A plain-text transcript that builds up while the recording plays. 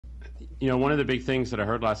You know, one of the big things that I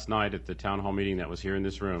heard last night at the town hall meeting that was here in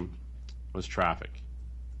this room was traffic.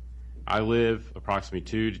 I live approximately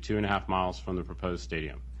 2 to 2.5 miles from the proposed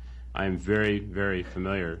stadium. I am very, very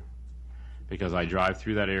familiar because I drive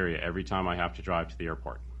through that area every time I have to drive to the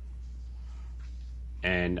airport.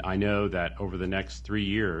 And I know that over the next 3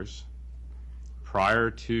 years,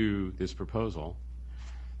 prior to this proposal,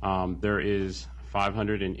 there is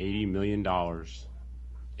 $580 million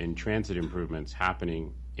in transit improvements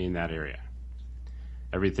happening in that area.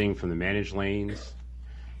 Everything from the managed lanes,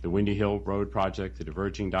 the Windy Hill Road project, the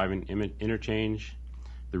diverging diamond interchange,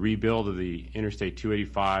 the rebuild of the Interstate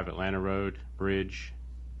 285 Atlanta Road Bridge,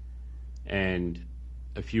 and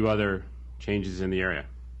a few other changes in the area.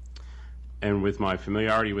 And with my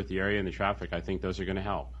familiarity with the area and the traffic, I think those are going to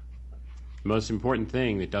help. The most important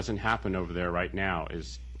thing that doesn't happen over there right now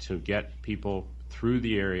is to get people through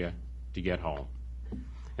the area to get home.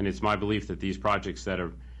 And it's my belief that these projects that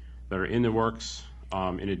are in the works,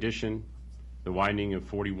 in addition, the widening of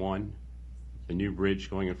 41, the new bridge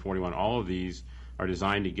going at 41, all of these are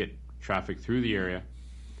designed to get traffic through the area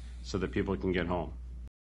so that people can get home.